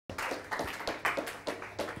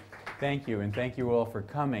Thank you, and thank you all for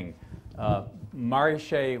coming.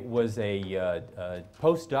 Mariché was a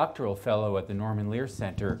postdoctoral fellow at the Norman Lear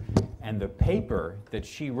Center, and the paper that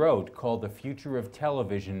she wrote, called The Future of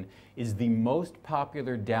Television, is the most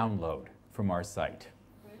popular download from our site.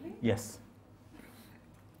 Really? Yes.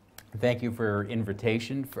 Thank you for your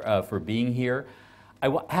invitation, for being here.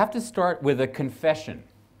 I have to start with a confession.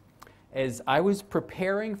 As I was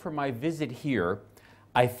preparing for my visit here,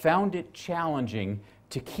 I found it challenging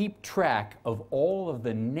to keep track of all of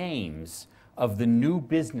the names of the new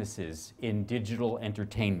businesses in digital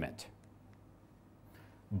entertainment.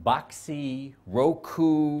 Boxy,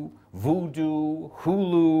 Roku, Vudu,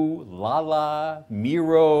 Hulu, Lala,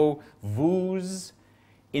 Miro, Vooz.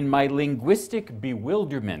 In my linguistic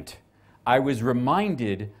bewilderment, I was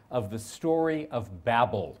reminded of the story of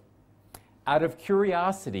Babel. Out of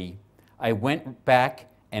curiosity, I went back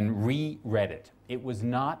and reread it. It was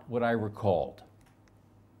not what I recalled.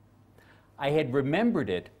 I had remembered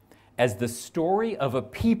it as the story of a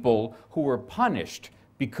people who were punished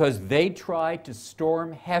because they tried to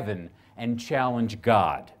storm heaven and challenge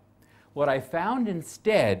God. What I found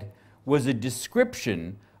instead was a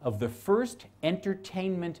description of the first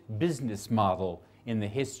entertainment business model in the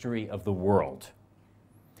history of the world.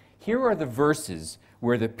 Here are the verses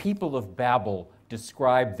where the people of Babel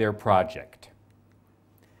describe their project.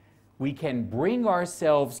 "We can bring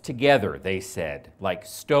ourselves together," they said, "like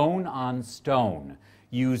stone on stone.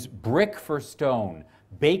 Use brick for stone,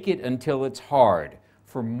 bake it until it's hard.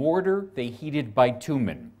 For mortar, they heated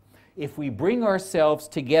bitumen. If we bring ourselves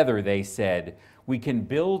together," they said, "we can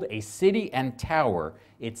build a city and tower,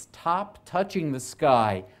 its top touching the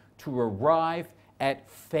sky, to arrive at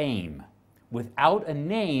fame. Without a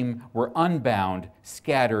name, we're unbound,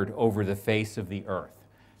 scattered over the face of the earth."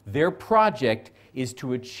 Their project is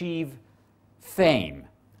to achieve fame,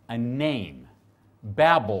 a name.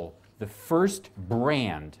 Babel, the first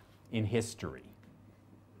brand in history.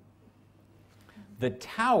 The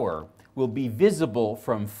tower will be visible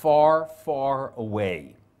from far, far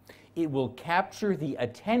away. It will capture the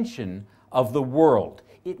attention of the world.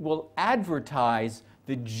 It will advertise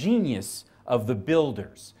the genius of the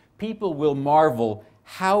builders. People will marvel,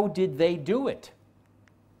 how did they do it?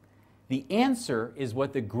 The answer is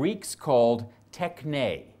what the Greeks called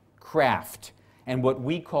techne, craft, and what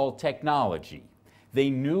we call technology. They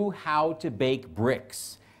knew how to bake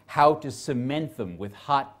bricks, how to cement them with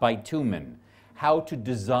hot bitumen, how to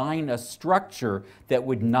design a structure that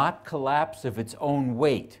would not collapse of its own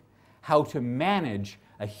weight, how to manage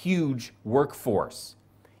a huge workforce.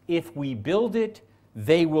 If we build it,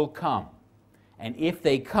 they will come. And if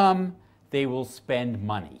they come, they will spend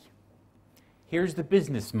money. Here's the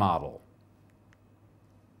business model.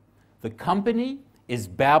 The company is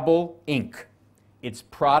Babel Inc. Its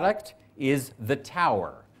product is the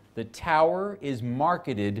tower. The tower is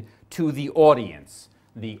marketed to the audience.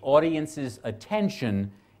 The audience's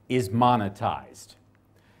attention is monetized.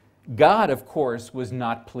 God, of course, was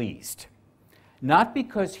not pleased. Not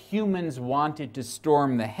because humans wanted to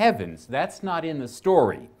storm the heavens. That's not in the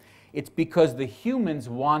story. It's because the humans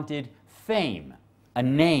wanted fame, a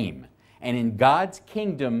name. And in God's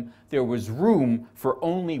kingdom, there was room for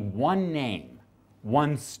only one name,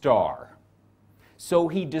 one star. So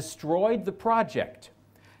he destroyed the project,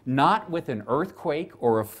 not with an earthquake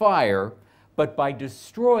or a fire, but by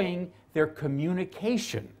destroying their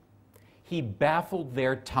communication. He baffled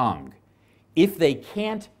their tongue. If they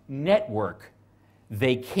can't network,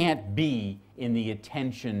 they can't be in the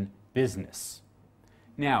attention business.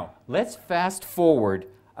 Now, let's fast forward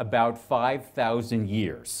about 5,000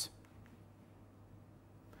 years.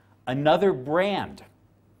 Another brand,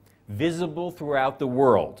 visible throughout the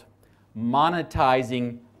world,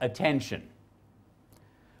 monetizing attention.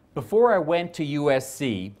 Before I went to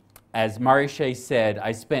USC, as Mariché said,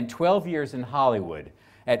 I spent 12 years in Hollywood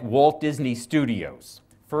at Walt Disney Studios,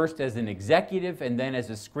 first as an executive and then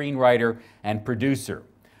as a screenwriter and producer.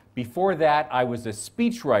 Before that, I was a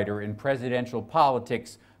speechwriter in presidential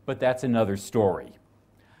politics, but that's another story.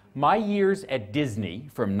 My years at Disney,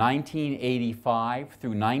 from 1985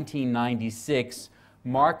 through 1996,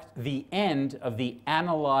 marked the end of the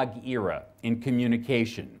analog era in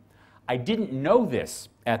communication. I didn't know this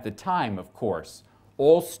at the time, of course.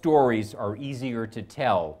 All stories are easier to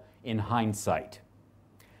tell in hindsight.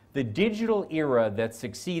 The digital era that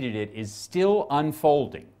succeeded it is still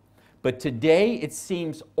unfolding, but today it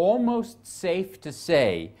seems almost safe to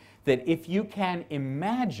say that if you can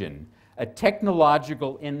imagine a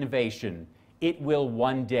technological innovation, it will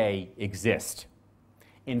one day exist.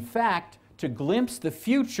 In fact, to glimpse the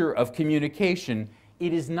future of communication,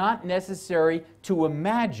 it is not necessary to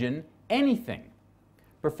imagine anything.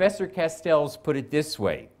 Professor Castells put it this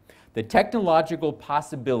way: the technological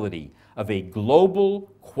possibility of a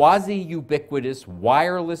global, quasi-ubiquitous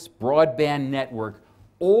wireless broadband network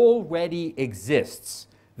already exists,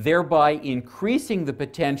 thereby increasing the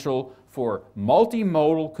potential for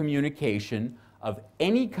multimodal communication of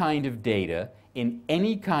any kind of data in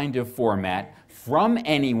any kind of format from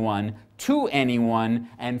anyone to anyone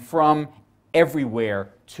and from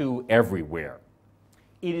everywhere to everywhere.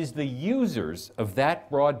 It is the users of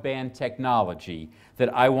that broadband technology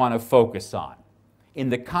that I want to focus on. In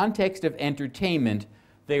the context of entertainment,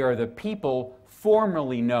 they are the people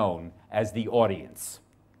formerly known as the audience.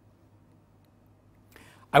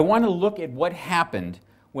 I want to look at what happened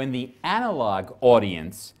when the analog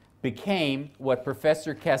audience became what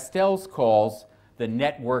Professor Castells calls the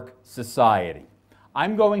network society.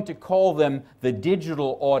 I'm going to call them the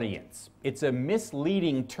digital audience. It's a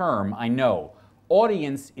misleading term, I know.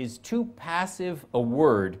 Audience is too passive a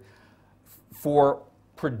word for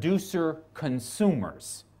producer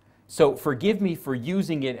consumers. So forgive me for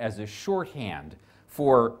using it as a shorthand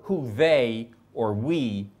for who they or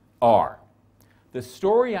we are. The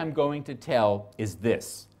story I'm going to tell is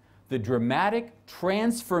this: the dramatic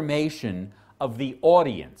transformation of the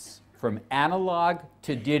audience from analog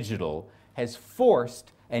to digital has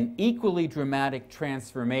forced an equally dramatic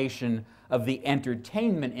transformation of the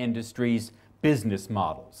entertainment industry's business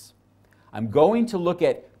models. I'm going to look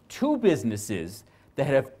at two businesses that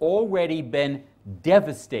have already been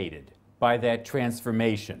devastated by that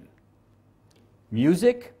transformation: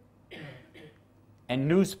 music and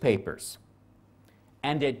newspapers.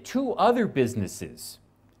 And at two other businesses,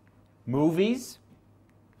 movies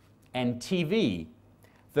and TV,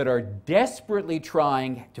 that are desperately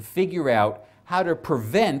trying to figure out how to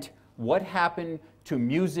prevent what happened to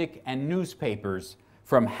music and newspapers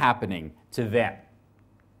from happening to them.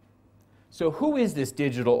 So who is this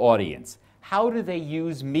digital audience? How do they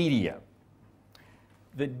use media?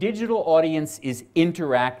 The digital audience is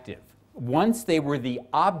interactive. Once they were the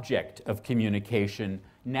object of communication,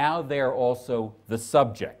 now they're also the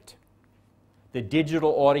subject. The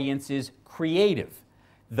digital audience is creative.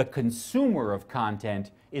 The consumer of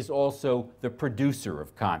content is also the producer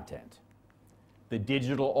of content. The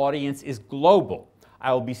digital audience is global.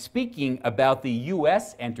 I will be speaking about the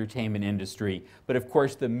US entertainment industry, but of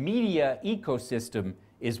course the media ecosystem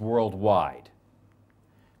is worldwide.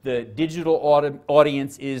 The digital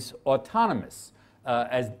audience is autonomous.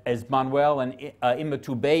 As Manuel and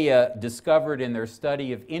Imatubea discovered in their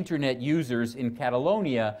study of internet users in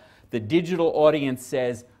Catalonia, the digital audience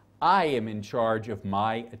says, I am in charge of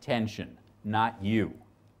my attention, not you.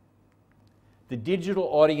 The digital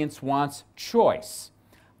audience wants choice.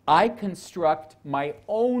 I construct my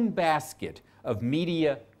own basket of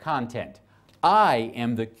media content. I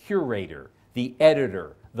am the curator, the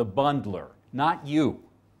editor, the bundler, not you.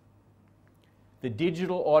 The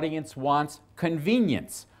digital audience wants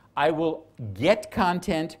convenience. I will get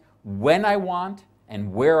content when I want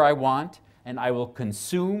and where I want, and I will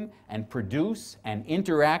consume and produce and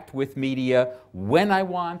interact with media when I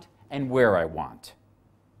want and where I want.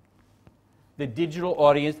 The digital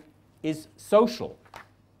audience is social.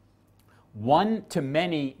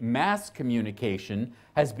 One-to-many mass communication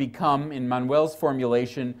has become, in Manuel's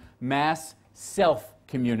formulation, mass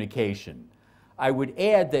self-communication. I would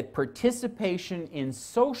add that participation in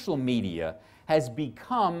social media has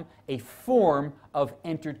become a form of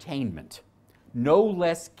entertainment, no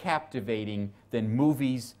less captivating than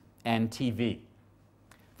movies and TV.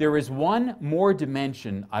 There is one more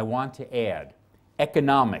dimension I want to add: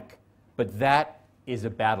 economic, but that is a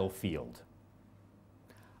battlefield.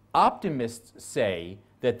 Optimists say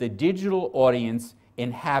that the digital audience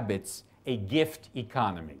inhabits a gift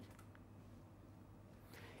economy.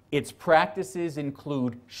 Its practices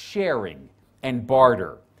include sharing and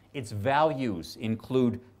barter. Its values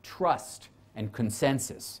include trust and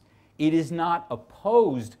consensus. It is not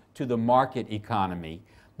opposed to the market economy,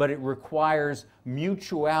 but it requires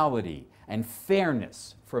mutuality and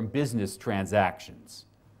fairness from business transactions.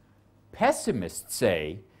 Pessimists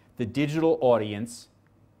say the digital audience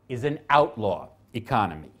is an outlaw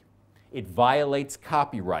economy. It violates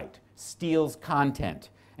copyright, steals content,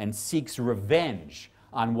 and seeks revenge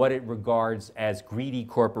on what it regards as greedy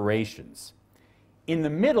corporations. In the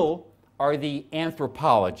middle are the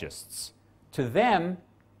anthropologists. To them,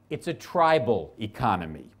 it's a tribal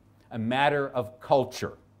economy, a matter of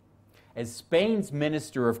culture. As Spain's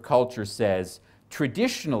Minister of Culture says,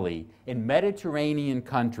 traditionally in Mediterranean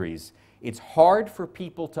countries, it's hard for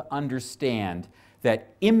people to understand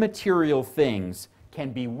that immaterial things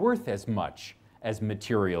can be worth as much as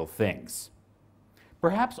material things.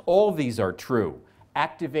 Perhaps all these are true,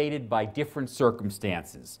 activated by different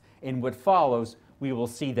circumstances. In what follows, we will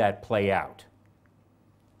see that play out.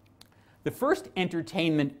 The first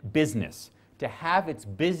entertainment business to have its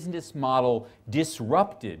business model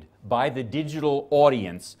disrupted by the digital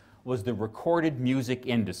audience was the recorded music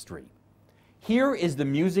industry. Here is the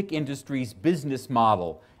music industry's business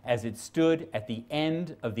model as it stood at the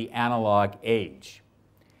end of the analog age.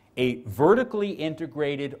 A vertically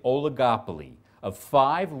integrated oligopoly of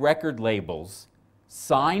 5 record labels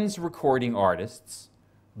signs recording artists,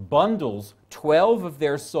 bundles 12 of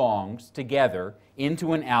their songs together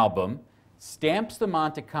into an album, stamps them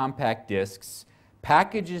onto compact discs,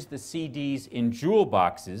 packages the CDs in jewel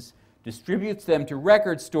boxes, distributes them to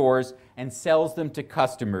record stores, and sells them to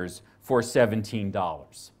customers for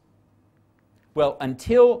 $17. Well,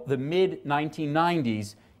 until the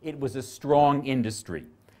mid-1990s, it was a strong industry.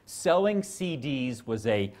 Selling CDs was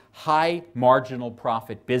a high marginal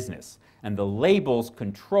profit business, and the labels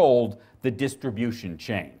controlled the distribution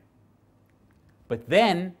chain. But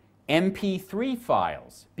then MP3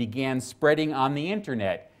 files began spreading on the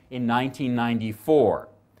internet in 1994.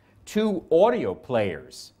 2 audio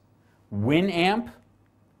players, Winamp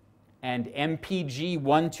and MPG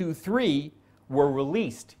 123, were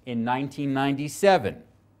released in 1997.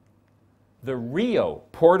 The Rio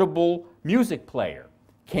portable music player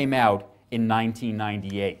came out in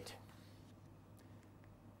 1998.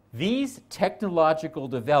 These technological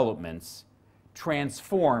developments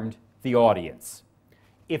transformed the audience.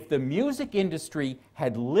 If the music industry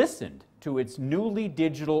had listened to its newly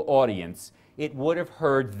digital audience, it would have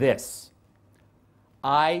heard this: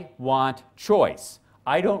 I want choice.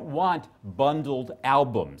 I don't want bundled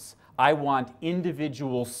albums. I want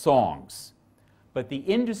individual songs. But the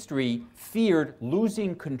industry feared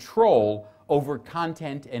losing control over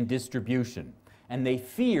content and distribution, and they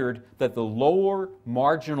feared that the lower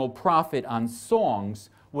marginal profit on songs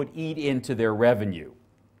would eat into their revenue.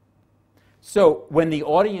 So when the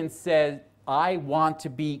audience said, I want to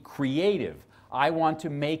be creative, I want to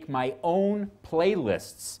make my own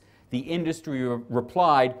playlists, the industry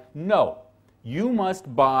replied, no, you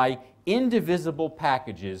must buy indivisible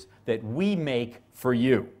packages that we make for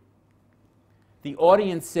you. The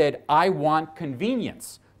audience said, I want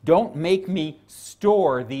convenience. Don't make me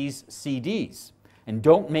store these CDs, and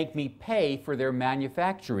don't make me pay for their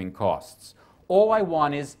manufacturing costs. All I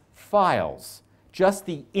want is files, just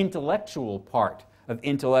the intellectual part of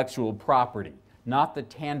intellectual property, not the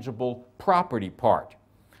tangible property part.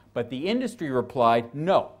 But the industry replied,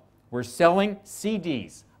 no, we're selling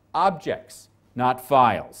CDs, objects, not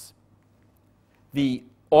files. The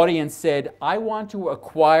audience said, I want to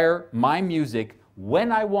acquire my music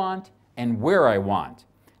when I want and where I want.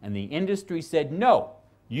 And the industry said, no,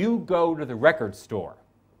 you go to the record store.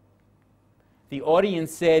 The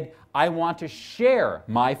audience said, I want to share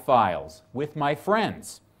my files with my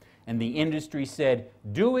friends. And the industry said,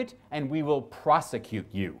 do it and we will prosecute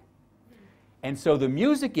you. And so the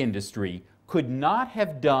music industry could not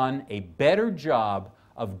have done a better job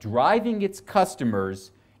of driving its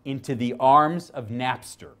customers into the arms of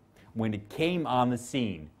Napster when it came on the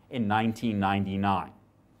scene in 1999.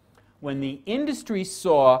 When the industry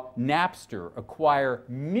saw Napster acquire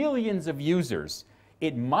millions of users,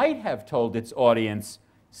 it might have told its audience,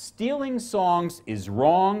 stealing songs is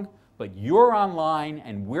wrong, but you're online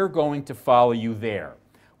and we're going to follow you there.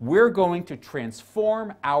 We're going to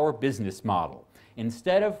transform our business model.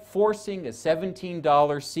 Instead of forcing a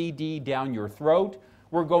 $17 CD down your throat,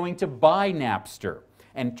 we're going to buy Napster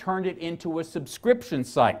and turn it into a subscription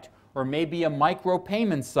site or maybe a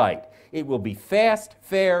micropayment site. It will be fast,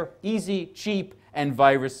 fair, easy, cheap, and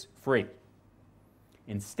virus-free.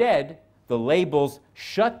 Instead, the labels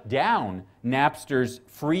shut down Napster's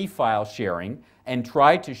free file sharing and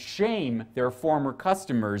tried to shame their former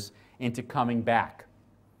customers into coming back.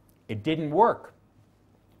 It didn't work.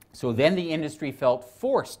 So then the industry felt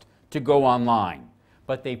forced to go online,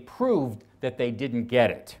 but they proved that they didn't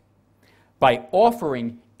get it. By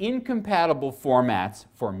offering incompatible formats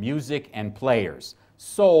for music and players,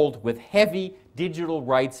 sold with heavy digital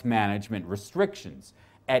rights management restrictions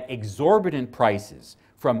at exorbitant prices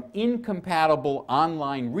from incompatible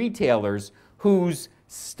online retailers whose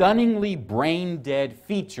stunningly brain-dead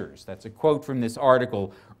features, that's a quote from this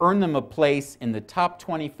article, earn them a place in the top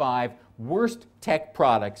 25 worst tech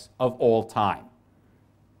products of all time.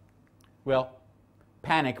 Well,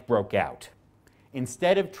 panic broke out.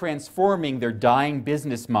 Instead of transforming their dying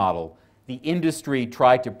business model, the industry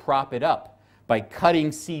tried to prop it up by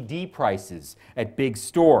cutting CD prices at big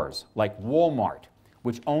stores like Walmart,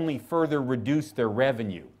 which only further reduced their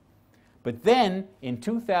revenue. But then, in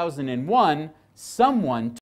 2001, someone